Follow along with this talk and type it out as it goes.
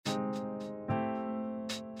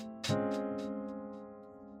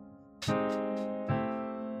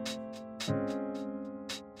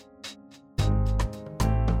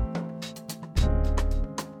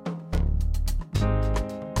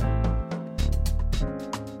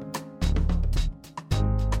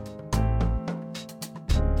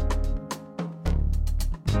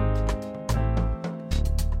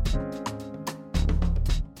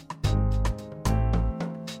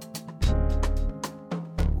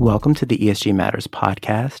Welcome to the ESG Matters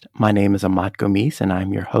podcast. My name is Amat Gomis and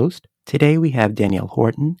I'm your host. Today we have Daniele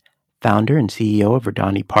Horton, founder and CEO of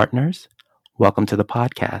Verdani Partners. Welcome to the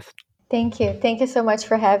podcast. Thank you. Thank you so much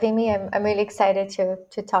for having me. I'm really excited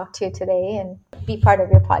to talk to you today and be part of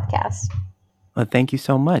your podcast. Well, thank you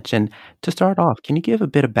so much. And to start off, can you give a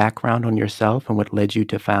bit of background on yourself and what led you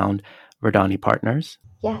to found Verdani Partners?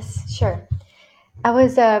 Yes, sure. I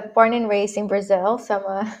was born and raised in Brazil, so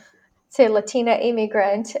I'm a Latina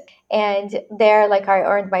immigrant. And there, I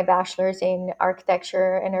earned my bachelor's in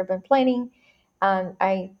architecture and urban planning.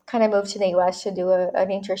 I kind of moved to the US to do an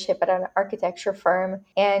internship at an architecture firm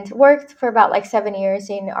and worked for about 7 years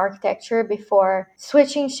in architecture before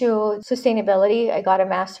switching to sustainability. I got a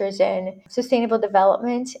master's in sustainable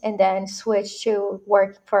development and then switched to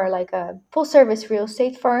work for a full service real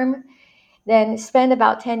estate firm. Then spent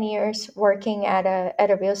about 10 years working at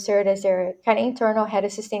a real estate as their kind of internal head of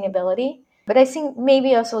sustainability. But I think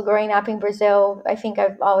maybe also growing up in Brazil, I think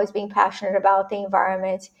I've always been passionate about the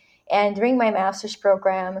environment. And during my master's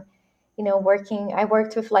program, I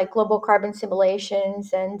worked with global carbon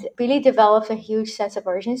simulations and really developed a huge sense of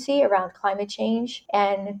urgency around climate change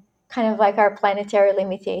and kind of our planetary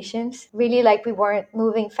limitations. Really we weren't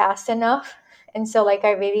moving fast enough. And so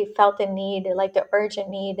I really felt the need, the urgent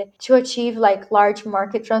need to achieve large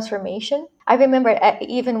market transformation. I remember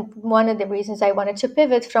even one of the reasons I wanted to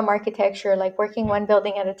pivot from architecture, working one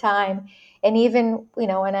building at a time. And even,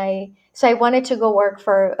 so I wanted to go work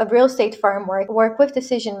for a real estate firm, work with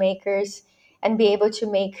decision makers and be able to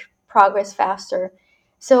make progress faster.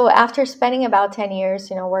 So after spending about 10 years,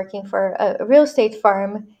 working for a real estate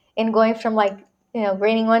firm and going from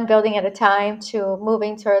grading one building at a time to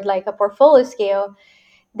moving toward a portfolio scale,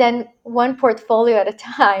 then one portfolio at a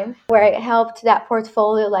time, where I helped that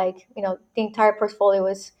portfolio, the entire portfolio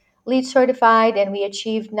was LEED certified and we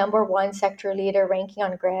achieved #1 sector leader ranking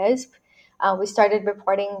on GRESB. We started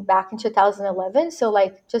reporting back in 2011, so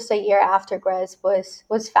just a year after GRESB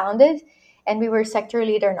was founded, and we were sector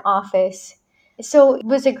leader in office. So it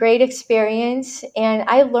was a great experience, and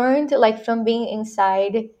I learned from being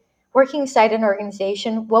working inside an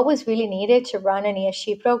organization, what was really needed to run an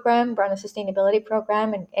ESG program, run a sustainability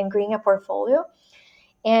program, and green a portfolio,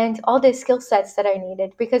 and all the skill sets that I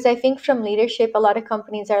needed. Because I think from leadership, a lot of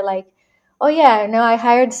companies are like, oh yeah, no, I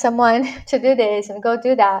hired someone to do this and go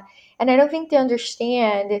do that. And I don't think they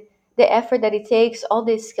understand the effort that it takes, all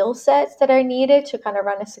these skill sets that are needed to kind of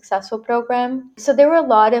run a successful program. So there were a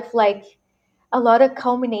lot of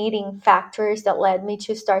culminating factors that led me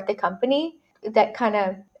to start the company. That kind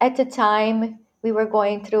of, at the time, we were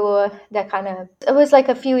going through it was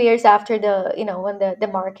a few years after when the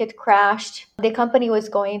market crashed. The company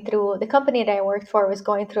that I worked for was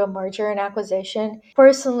going through a merger and acquisition.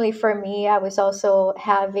 Personally, for me, I was also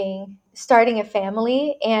starting a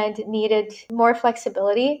family and needed more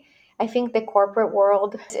flexibility. I think the corporate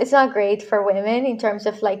world, it's not great for women in terms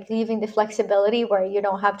of leaving the flexibility where you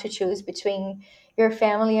don't have to choose between your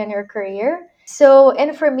family and your career. So,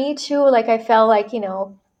 and for me too, I felt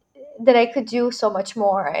that I could do so much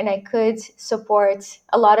more and I could support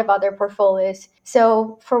a lot of other portfolios.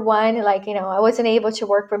 So for one, I wasn't able to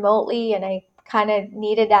work remotely, and I kind of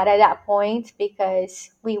needed that at that point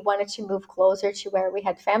because we wanted to move closer to where we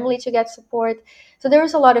had family to get support. So there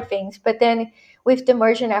was a lot of things. But then with the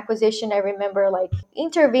merger and acquisition, I remember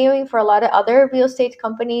interviewing for a lot of other real estate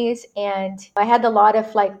companies, and I had a lot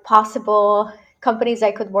of possible companies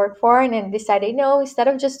I could work for, and then decided, no, instead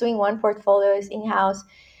of just doing one portfolio in-house,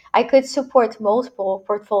 I could support multiple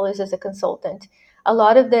portfolios as a consultant. A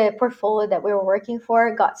lot of the portfolio that we were working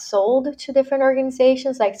for got sold to different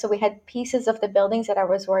organizations. So we had pieces of the buildings that I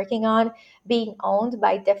was working on being owned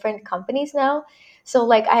by different companies now. So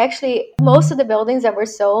most of the buildings that were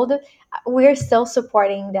sold, we're still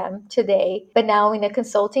supporting them today, but now in a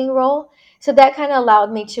consulting role. So that kind of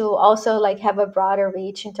allowed me to also have a broader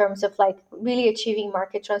reach in terms of really achieving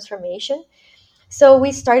market transformation. So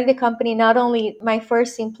we started a company. Not only my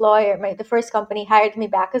first employer, the first company hired me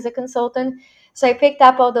back as a consultant. So I picked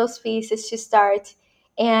up all those pieces to start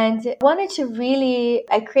and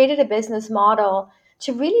I created a business model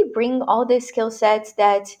to really bring all these skill sets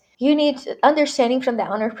that you need, understanding from the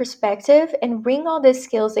owner perspective, and bring all the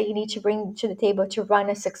skills that you need to bring to the table to run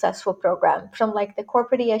a successful program, from the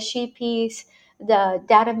corporate ESG piece, the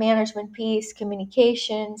data management piece,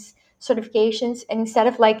 communications, certifications. And instead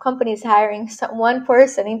of companies hiring one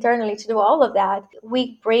person internally to do all of that,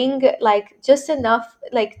 we bring just enough,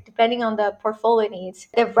 depending on the portfolio needs,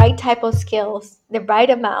 the right type of skills, the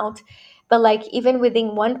right amount. But even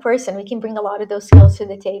within one person, we can bring a lot of those skills to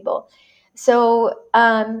the table. So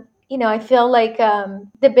I feel like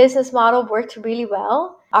the business model worked really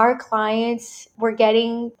well. Our clients were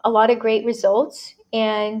getting a lot of great results,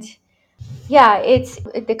 and yeah,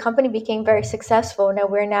 the company became very successful. Now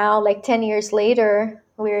we're like 10 years later,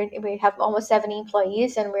 we have almost 70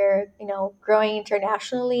 employees, and we're growing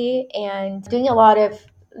internationally and doing a lot of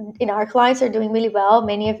our clients are doing really well.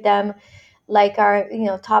 Many of them like our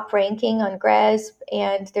top ranking on GRESB,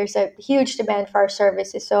 and there's a huge demand for our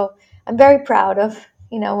services. So I'm very proud of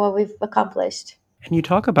what we've accomplished. And you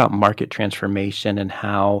talk about market transformation and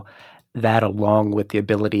how that, along with the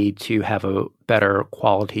ability to have a better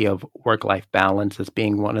quality of work-life balance, as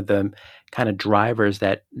being one of the kind of drivers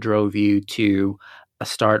that drove you to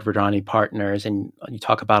start Verdani Partners. And you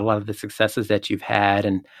talk about a lot of the successes that you've had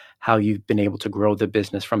and how you've been able to grow the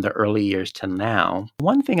business from the early years to now.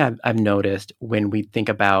 One thing I've noticed when we think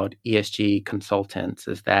about ESG consultants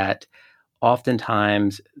is that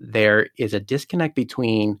oftentimes there is a disconnect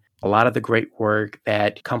between a lot of the great work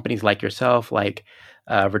that companies like yourself, like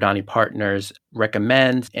Verdani Partners,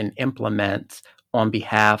 recommends and implements on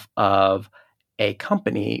behalf of a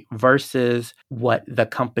company versus what the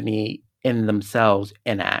company in themselves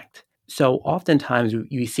enact. So oftentimes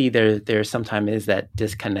you see there sometimes is that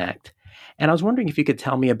disconnect. And I was wondering if you could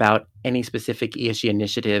tell me about any specific ESG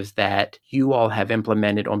initiatives that you all have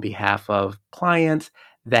implemented on behalf of clients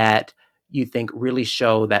that you think really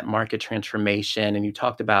show that market transformation. And you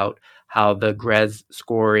talked about how the GRES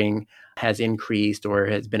scoring has increased or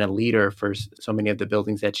has been a leader for so many of the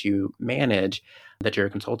buildings that you manage, that you're a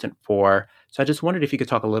consultant for. So I just wondered if you could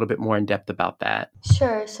talk a little bit more in depth about that.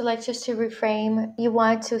 Sure. So like just to reframe, you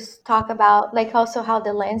want to talk about like also how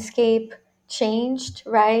the landscape changed,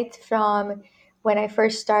 right? From when I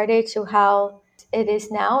first started to how it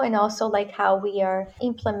is now, and also like how we are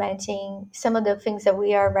implementing some of the things that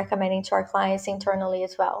we are recommending to our clients internally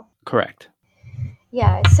as well. Correct.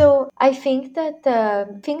 Yeah, so I think that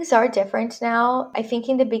the things are different now. I think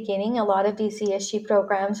in the beginning, a lot of these ESG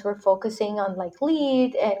programs were focusing on like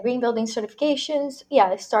LEED and green building certifications.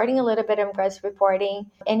 Yeah, starting a little bit on GRESB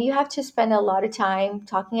reporting. And you have to spend a lot of time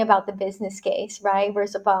talking about the business case, right? Where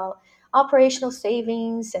it's about operational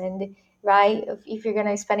savings and right? If you're going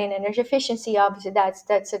to spend in energy efficiency, obviously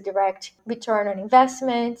that's a direct return on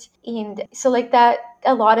investment. And so like that,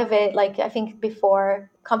 a lot of it, like I think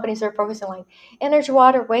before companies are focusing on like energy,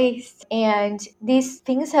 water, waste, and these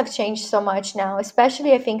things have changed so much now.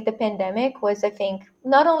 Especially, I think the pandemic was, I think,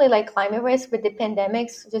 not only like climate risk, but the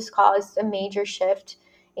pandemics just caused a major shift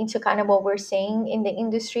into kind of what we're seeing in the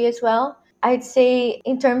industry as well. I'd say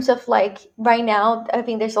in terms of like right now, I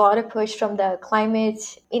think there's a lot of push from the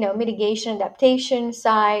climate, mitigation adaptation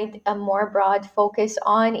side, a more broad focus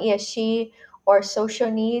on ESG or social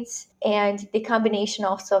needs. And the combination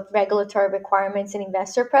also of regulatory requirements and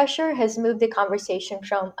investor pressure has moved the conversation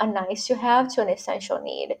from a nice to have to an essential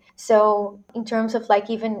need. So in terms of like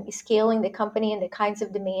even scaling the company and the kinds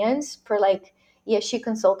of demands for like ESG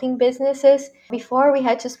consulting businesses, before we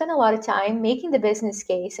had to spend a lot of time making the business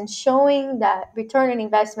case and showing that return on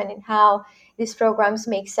investment and how these programs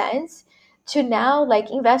make sense, to now like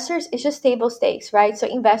investors, it's just table stakes, right? So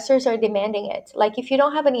investors are demanding it. Like if you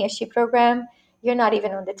don't have an ESG program, you're not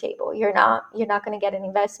even on the table. You're not going to get an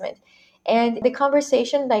investment. And the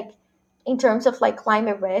conversation, like in terms of like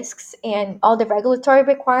climate risks and all the regulatory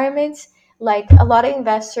requirements, like a lot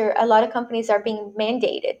of companies are being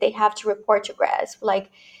mandated. They have to report to GRESB. Like,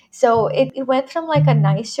 so it went from like a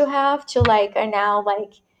nice to have to like a now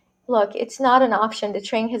like, look, it's not an option. The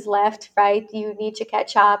train has left, right? You need to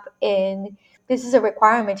catch up, and this is a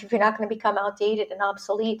requirement if you're not going to become outdated and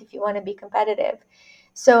obsolete if you want to be competitive.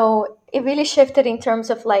 So it really shifted in terms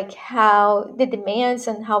of like how the demands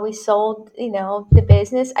and how we sold, the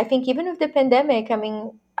business. I think even with the pandemic, I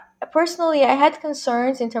mean, personally, I had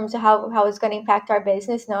concerns in terms of how it's going to impact our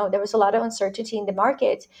business. No, there was a lot of uncertainty in the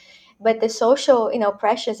market, but the social,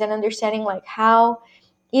 pressures and understanding like how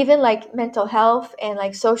even like mental health and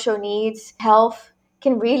like social needs, health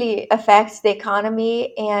can really affect the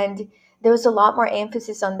economy. And there was a lot more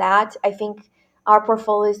emphasis on that. I think our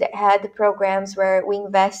portfolios that had the programs where we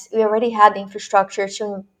already had the infrastructure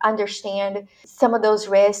to understand some of those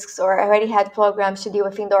risks, or already had programs to deal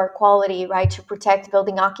with indoor quality, right, to protect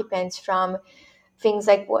building occupants from things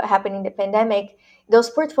like what happened in the pandemic. Those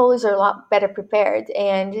portfolios are a lot better prepared,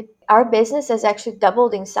 and our business has actually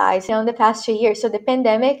doubled in size, in the past 2 years. So the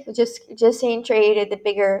pandemic just created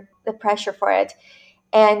the pressure for it.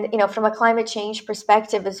 And, from a climate change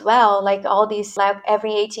perspective as well, like all these, like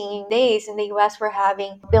every 18 days in the US, we're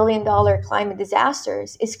having $1 billion climate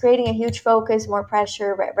disasters. It's creating a huge focus, more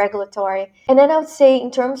pressure, regulatory. And then I would say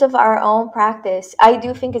in terms of our own practice, I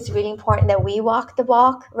do think it's really important that we walk the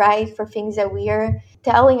walk, right? For things that we are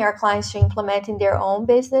telling our clients to implement in their own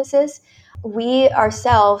businesses. We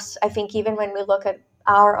ourselves, I think even when we look at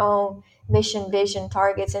our own mission, vision,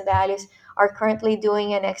 targets, and values, are currently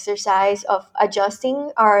doing an exercise of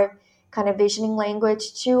adjusting our kind of visioning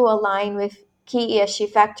language to align with key ESG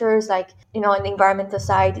factors like, on the environmental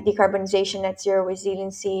side, decarbonization, net zero,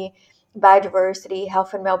 resiliency, biodiversity,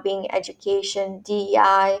 health and well-being, education,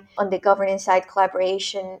 DEI. On the governance side,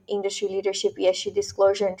 collaboration, industry leadership, ESG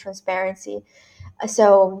disclosure, and transparency.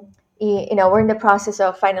 So, we're in the process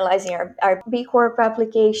of finalizing our B Corp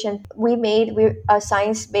application. We made a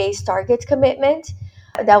science-based target commitment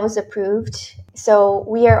that was approved. So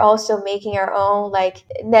we are also making our own like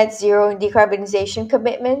net zero and decarbonization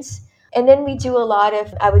commitments. And then we do a lot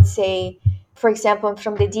of, I would say, for example,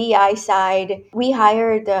 from the DEI side, we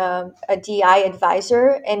hired a DEI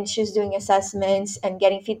advisor, and she's doing assessments and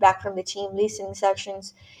getting feedback from the team, listening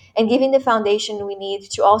sections, and giving the foundation we need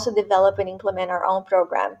to also develop and implement our own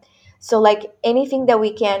program. So like anything that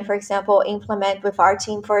we can, for example, implement with our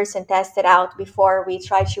team first and test it out before we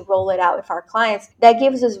try to roll it out with our clients, that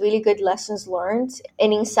gives us really good lessons learned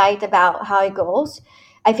and insight about how it goes.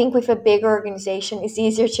 I think with a big organization, it's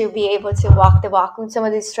easier to be able to walk the walk with some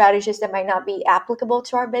of these strategies that might not be applicable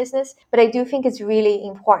to our business. But I do think it's really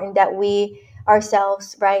important that we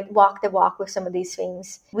ourselves, right, walk the walk with some of these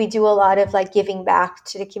things. We do a lot of like giving back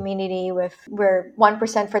to the community we're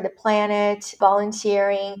 1% for the planet,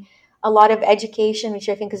 volunteering, a lot of education, which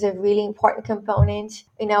I think is a really important component,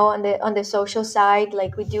 on the social side.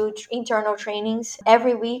 Like we do internal trainings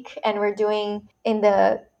every week, and we're doing in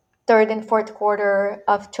the third and fourth quarter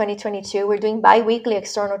of 2022, we're doing bi-weekly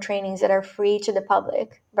external trainings that are free to the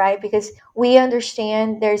public, right? Because we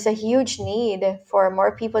understand there's a huge need for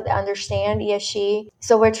more people to understand ESG.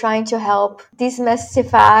 So we're trying to help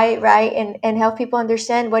demystify, right? And help people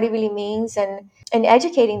understand what it really means, and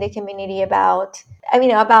educating the community about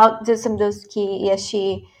some of those key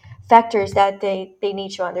ESG factors that they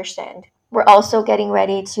need to understand. We're also getting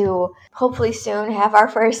ready to hopefully soon have our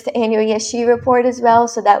first annual ESG report as well,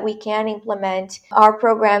 so that we can implement our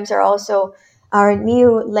programs. Are also our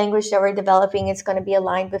new language that we're developing is going to be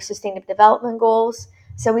aligned with sustainable development goals.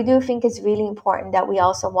 So we do think it's really important that we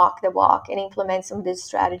also walk the walk and implement some of these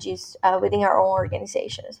strategies within our own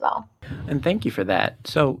organization as well. And thank you for that.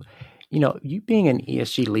 So, you being an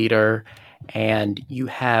ESG leader, and you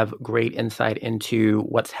have great insight into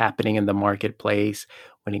what's happening in the marketplace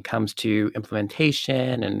when it comes to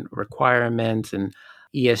implementation and requirements and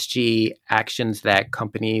ESG actions that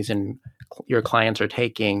companies and your clients are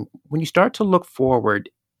taking. When you start to look forward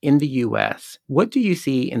in the US, what do you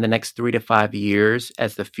see in the next 3 to 5 years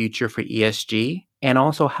as the future for ESG? And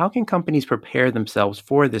also, how can companies prepare themselves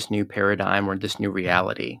for this new paradigm or this new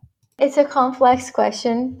reality? It's a complex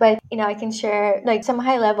question, but I can share like some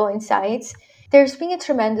high-level insights. There's been a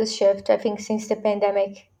tremendous shift, I think, since the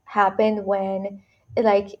pandemic happened, when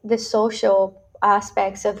like the social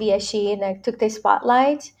aspects of ESG like took the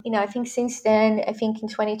spotlight. I think since then, I think in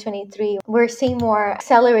 2023, we're seeing more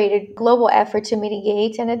accelerated global effort to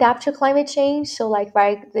mitigate and adapt to climate change. So like,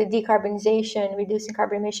 right, the decarbonization, reducing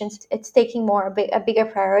carbon emissions, it's taking a bigger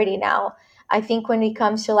priority now. I think when it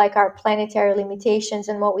comes to like our planetary limitations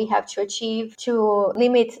and what we have to achieve to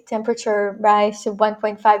limit temperature rise to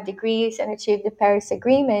 1.5 degrees and achieve the Paris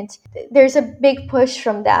Agreement, there's a big push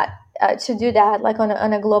from that to do that like on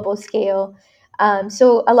a global scale.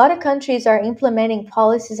 So a lot of countries are implementing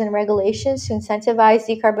policies and regulations to incentivize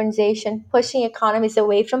decarbonization, pushing economies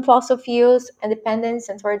away from fossil fuels and dependence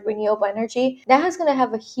and toward renewable energy. That is going to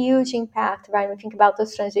have a huge impact, right? When we think about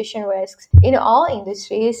those transition risks in all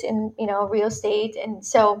industries, in real estate. And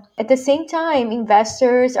so at the same time,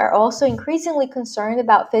 investors are also increasingly concerned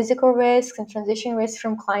about physical risks and transition risks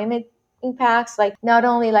from climate impacts, like not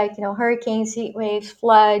only like hurricanes, heat waves,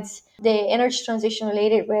 floods. The energy transition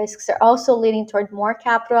related risks are also leading toward more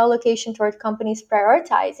capital allocation toward companies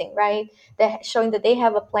prioritizing, right? Showing that they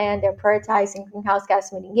have a plan, they're prioritizing greenhouse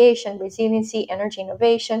gas mitigation, resiliency, energy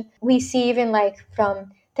innovation. We see even like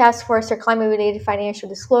from task force or climate-related financial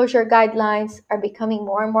disclosure guidelines are becoming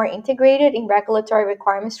more and more integrated in regulatory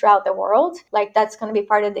requirements throughout the world. Like that's going to be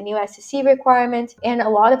part of the new SEC requirement. And a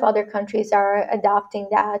lot of other countries are adopting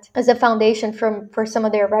that as a foundation for some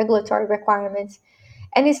of their regulatory requirements.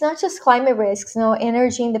 And it's not just climate risks.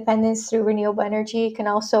 Energy independence through renewable energy can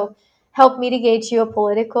also help mitigate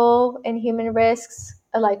geopolitical and human risks.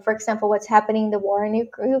 like, for example, what's happening in the war in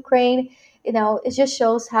Ukraine, it just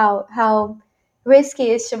shows how risky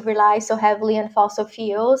it is to rely so heavily on fossil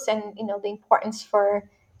fuels, and the importance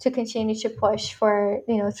to continue to push for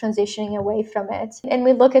transitioning away from it. And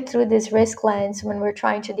we look at through this risk lens when we're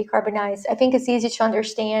trying to decarbonize. I think it's easy to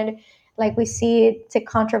understand, like we see the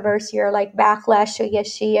controversy or like backlash to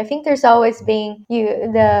ESG. I think there's always been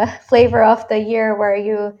the flavor of the year where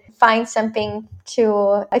you find something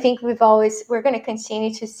to. I think we're going to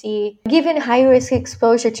continue to see, given high risk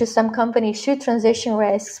exposure to some companies, to transition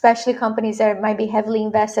risk, especially companies that might be heavily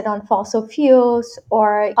invested on fossil fuels,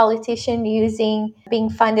 or politicians being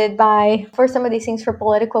funded for some of these things for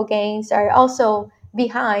political gains, are also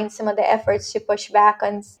behind some of the efforts to push back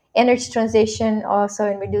on energy transition, also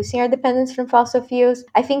in reducing our dependence from fossil fuels.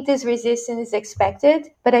 I think this resistance is expected,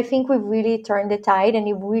 but I think we've really turned the tide, and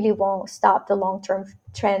it really won't stop the long-term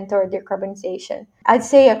trend toward decarbonization. I'd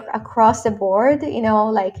say across the board,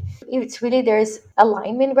 like it's really, there's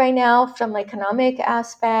alignment right now from economic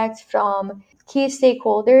aspects, from key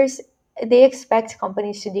stakeholders. They expect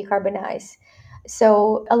companies to decarbonize.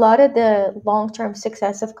 So a lot of the long-term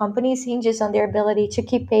success of companies hinges on their ability to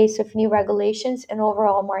keep pace with new regulations and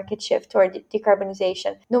overall market shift toward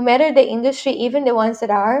decarbonization. No matter the industry, even the ones that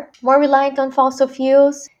are more reliant on fossil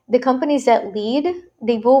fuels, the companies that lead,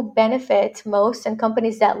 they will benefit most, and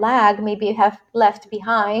companies that lag maybe have left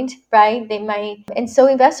behind, right? They might. And so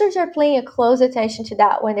investors are paying a close attention to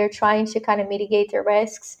that when they're trying to kind of mitigate their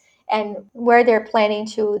risks and where they're planning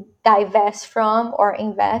to divest from or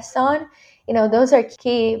invest on. Those are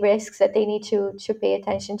key risks that they need to pay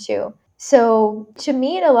attention to. So to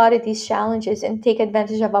meet a lot of these challenges and take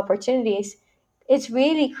advantage of opportunities, it's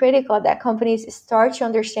really critical that companies start to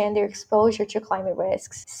understand their exposure to climate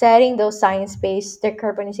risks, setting those science-based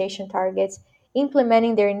decarbonization targets,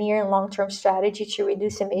 implementing their near and long-term strategy to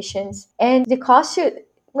reduce emissions. And the cost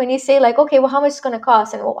when you say like, okay, well, how much it's going to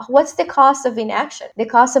cost? And what's the cost of inaction? The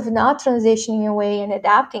cost of not transitioning away and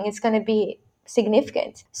adapting is going to be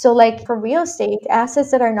significant. So like for real estate,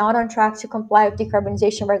 assets that are not on track to comply with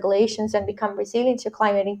decarbonization regulations and become resilient to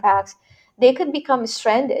climate impacts, they could become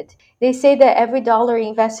stranded. They say that every dollar you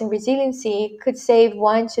invest in resiliency could save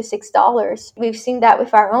 $1 to $6. We've seen that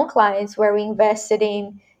with our own clients where we invested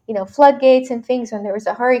in, floodgates and things when there was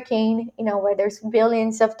a hurricane, where there's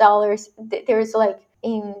billions of dollars. There's like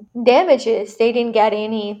in damages, they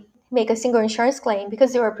didn't make a single insurance claim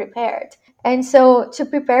because they were prepared. And so to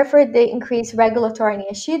prepare for the increased regulatory and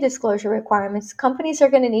ESG disclosure requirements, companies are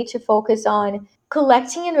going to need to focus on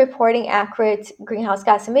collecting and reporting accurate greenhouse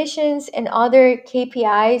gas emissions and other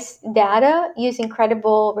KPIs data using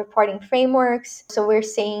credible reporting frameworks. So we're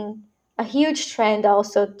seeing a huge trend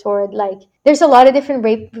also toward there's a lot of different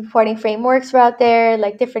reporting frameworks out there,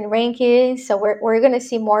 like different rankings. So we're going to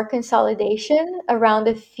see more consolidation around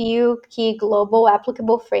a few key global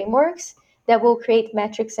applicable frameworks that will create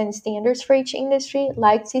metrics and standards for each industry,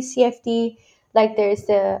 like TCFD, like there's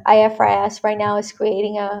the IFRS right now is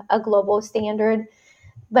creating a global standard.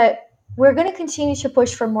 But we're going to continue to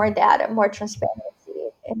push for more data, more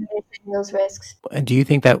transparency in those risks. And do you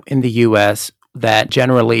think that in the US, that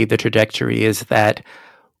generally the trajectory is that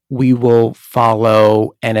we will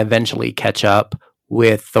follow and eventually catch up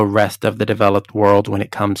with the rest of the developed world when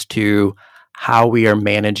it comes to how we are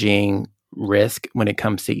managing risk when it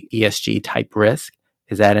comes to ESG type risk?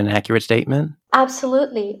 Is that an accurate statement?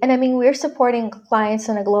 Absolutely. And I mean, we're supporting clients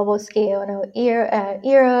on a global scale.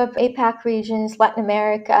 Europe, APAC regions, Latin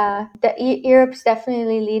America. Europe's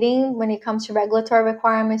definitely leading when it comes to regulatory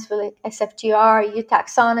requirements for like SFTR, EU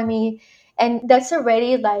taxonomy. And that's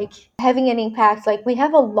already having an impact. Like we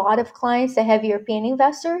have a lot of clients that have European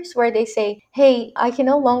investors where they say, hey, I can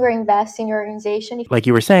no longer invest in your organization. Like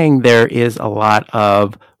you were saying, there is a lot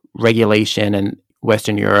of regulation in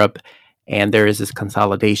Western Europe, and there is this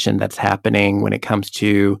consolidation that's happening when it comes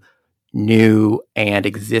to new and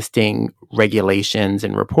existing regulations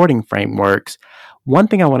and reporting frameworks. One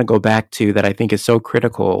thing I want to go back to that I think is so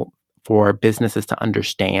critical for businesses to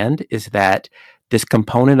understand is that this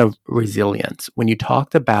component of resilience. When you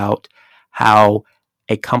talked about how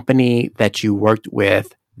a company that you worked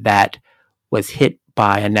with that was hit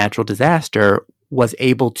by a natural disaster was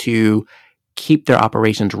able to keep their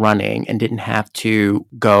operations running and didn't have to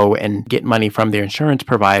go and get money from their insurance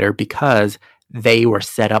provider because they were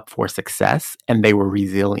set up for success and they were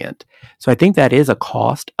resilient. So I think that is a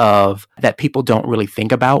cost that people don't really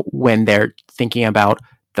think about when they're thinking about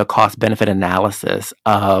the cost-benefit analysis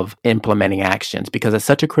of implementing actions, because it's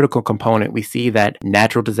such a critical component. We see that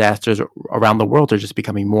natural disasters around the world are just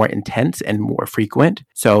becoming more intense and more frequent.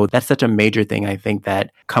 So that's such a major thing I think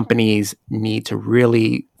that companies need to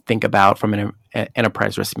really think about from an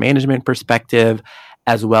enterprise risk management perspective,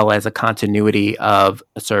 as well as a continuity of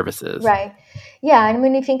services. Right. Yeah. And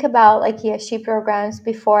when you think about like ESG programs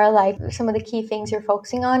before, like some of the key things you're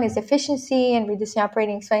focusing on is efficiency and reducing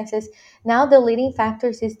operating expenses. Now the leading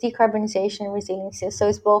factors is decarbonization and resiliency. So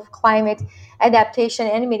it's both climate adaptation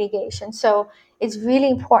and mitigation. So it's really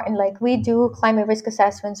important. Like we do climate risk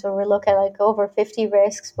assessments where we look at like over 50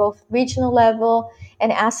 risks, both regional level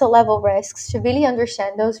and asset level risks to really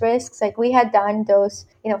understand those risks. Like we had done those,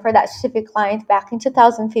 for that specific client back in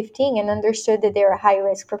 2015 and understood that they were high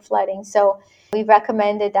risk for flooding. So we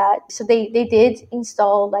recommended that. So they did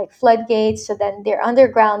install like floodgates. So then their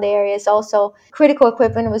underground areas also critical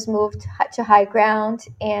equipment was moved to high ground,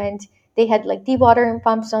 and they had like dewatering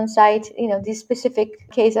pumps on site. This specific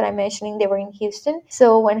case that I'm mentioning, they were in Houston.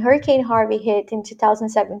 So when Hurricane Harvey hit in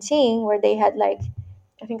 2017, where they had like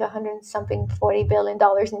I think 100 something $40 billion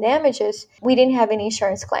in damages, we didn't have any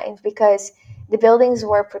insurance claims because the buildings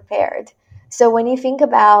were prepared. So when you think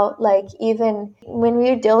about like even when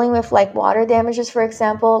we're dealing with like water damages, for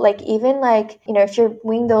example, like even like, if your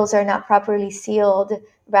windows are not properly sealed,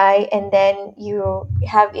 right? And then you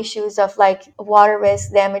have issues of like water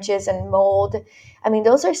risk damages and mold. I mean,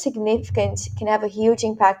 those are significant, can have a huge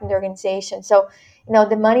impact in the organization. So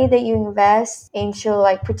the money that you invest into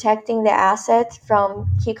like protecting the asset from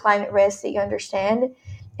key climate risks that you understand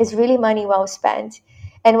is really money well spent.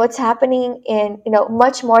 And what's happening in,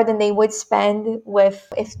 much more than they would spend with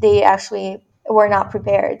if they actually were not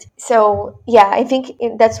prepared. So yeah, I think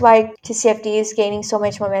that's why TCFD is gaining so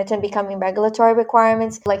much momentum, becoming regulatory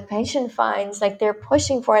requirements like pension funds, like they're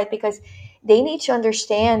pushing for it because they need to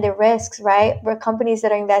understand the risks, right? Where companies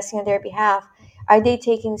that are investing on their behalf, are they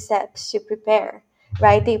taking steps to prepare?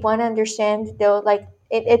 Right? They want to understand though, like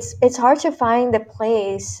it's hard to find a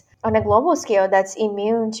place on a global scale that's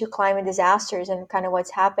immune to climate disasters and kind of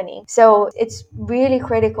what's happening. So it's really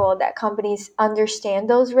critical that companies understand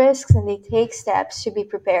those risks and they take steps to be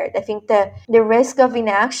prepared. I think the risk of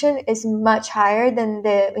inaction is much higher than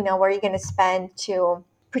the, where you're going to spend to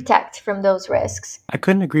protect from those risks. I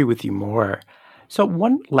couldn't agree with you more. So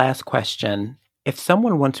one last question. If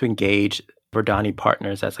someone wants to engage Verdani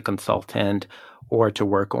Partners as a consultant or to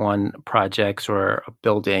work on projects or a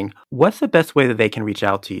building, what's the best way that they can reach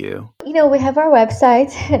out to you? We have our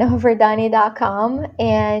website, verdani.com,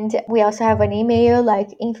 and we also have an email like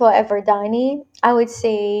info@verdani. I would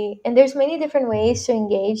say, and there's many different ways to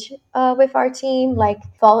engage with our team, like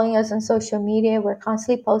following us on social media. We're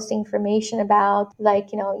constantly posting information about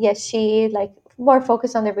like, ESG, like more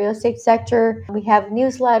focused on the real estate sector. We have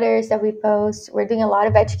newsletters that we post. We're doing a lot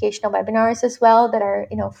of educational webinars as well that are,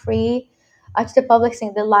 free to the public,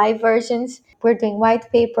 seeing the live versions. We're doing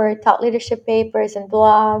white paper, thought leadership papers and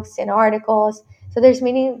blogs and articles. So there's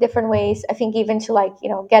many different ways, I think, even to like,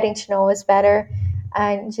 getting to know us better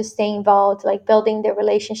and just staying involved, like building the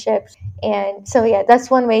relationships. And so, yeah,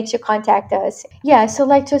 that's one way to contact us. Yeah. So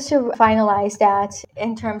like just to finalize that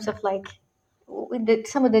in terms of like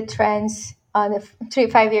some of the trends on the 3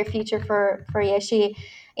 to 5 year future for ESG,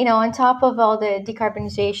 on top of all the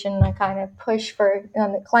decarbonization and kind of push for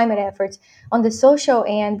on the climate efforts, on the social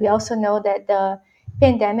end, we also know that the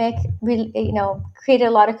pandemic created a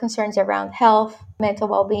lot of concerns around health, mental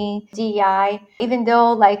well-being, DEI. Even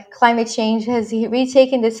though like climate change has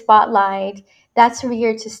retaken the spotlight, that's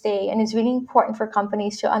here to stay, and it's really important for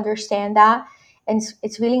companies to understand that. And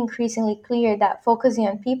it's really increasingly clear that focusing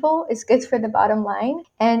on people is good for the bottom line.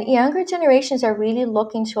 And younger generations are really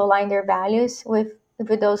looking to align their values with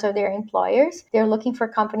those of their employers. They're looking for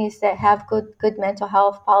companies that have good mental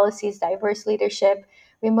health policies, diverse leadership,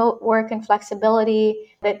 remote work and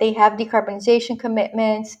flexibility, that they have decarbonization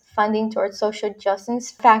commitments, funding towards social justice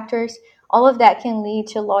factors. All of that can lead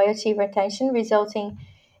to loyalty, retention, resulting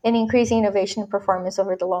in increasing innovation and performance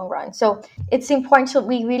over the long run. So it's important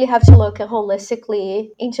we really have to look holistically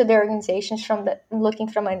into the organizations looking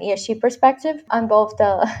from an ESG perspective on both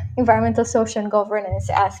the environmental, social, and governance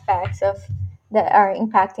aspects of that are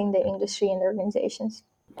impacting the industry and the organizations.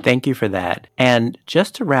 Thank you for that. And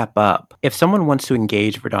just to wrap up, if someone wants to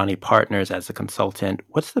engage Verdani Partners as a consultant,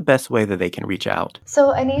 what's the best way that they can reach out?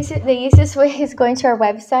 So the easiest way is going to our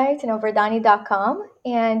website, verdani.com,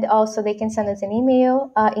 and also they can send us an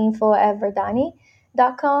email,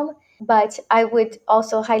 info@verdani.com. But I would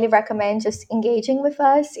also highly recommend just engaging with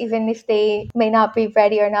us, even if they may not be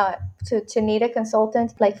ready or not to need a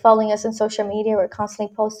consultant, like following us on social media. We're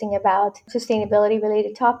constantly posting about sustainability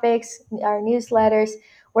related topics, our newsletters.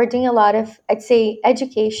 We're doing a lot of, I'd say,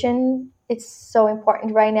 education. It's so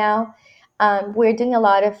important right now. We're doing a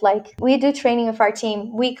lot of we do training with our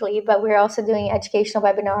team weekly, but we're also doing educational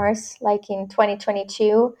webinars like in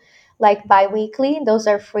 2022, like bi-weekly. Those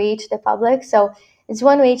are free to the public. So it's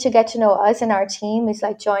one way to get to know us and our team is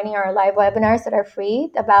like joining our live webinars that are free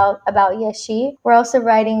about ESG. We're also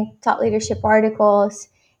writing thought leadership articles,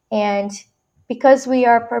 and because we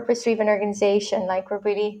are a purpose-driven organization, like we're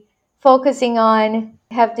really focusing on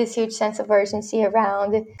have this huge sense of urgency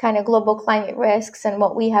around kind of global climate risks and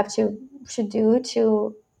what we should do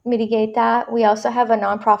to mitigate that. We also have a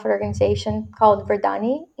nonprofit organization called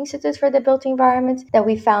Verdani, Institute for the Built Environment, that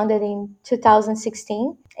we founded in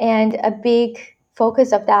 2016. And a big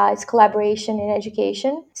focus of that is collaboration in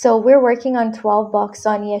education. So we're working on 12 books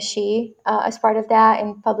on ESG as part of that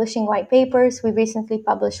and publishing white papers. We recently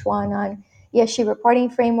published one on ESG reporting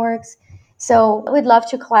frameworks. So we'd love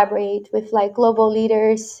to collaborate with like global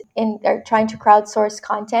leaders in trying to crowdsource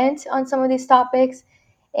content on some of these topics,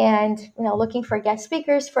 and looking for guest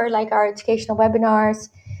speakers for like our educational webinars.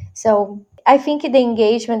 So I think the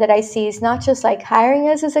engagement that I see is not just like hiring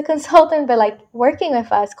us as a consultant, but like working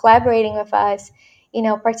with us, collaborating with us,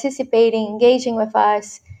 participating, engaging with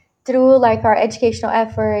us through like our educational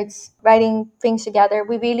efforts, writing things together.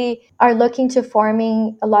 We really are looking to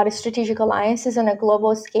forming a lot of strategic alliances on a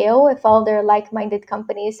global scale with all their like-minded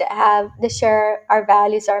companies that share our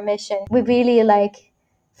values, our mission. We really like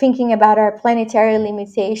thinking about our planetary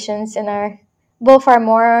limitations and both our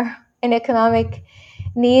moral and economic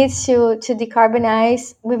needs to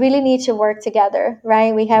decarbonize. We really need to work together,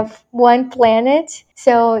 right? We have one planet.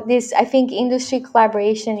 So I think industry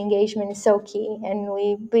collaboration and engagement is so key. And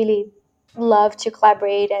we really love to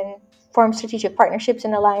collaborate and form strategic partnerships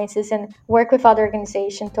and alliances and work with other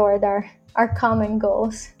organizations toward our common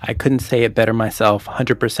goals. I couldn't say it better myself.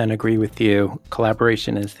 100% agree with you.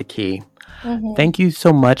 Collaboration is the key. Mm-hmm. Thank you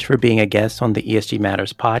so much for being a guest on the ESG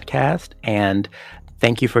Matters podcast, and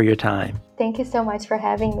thank you for your time. Thank you so much for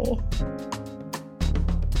having me.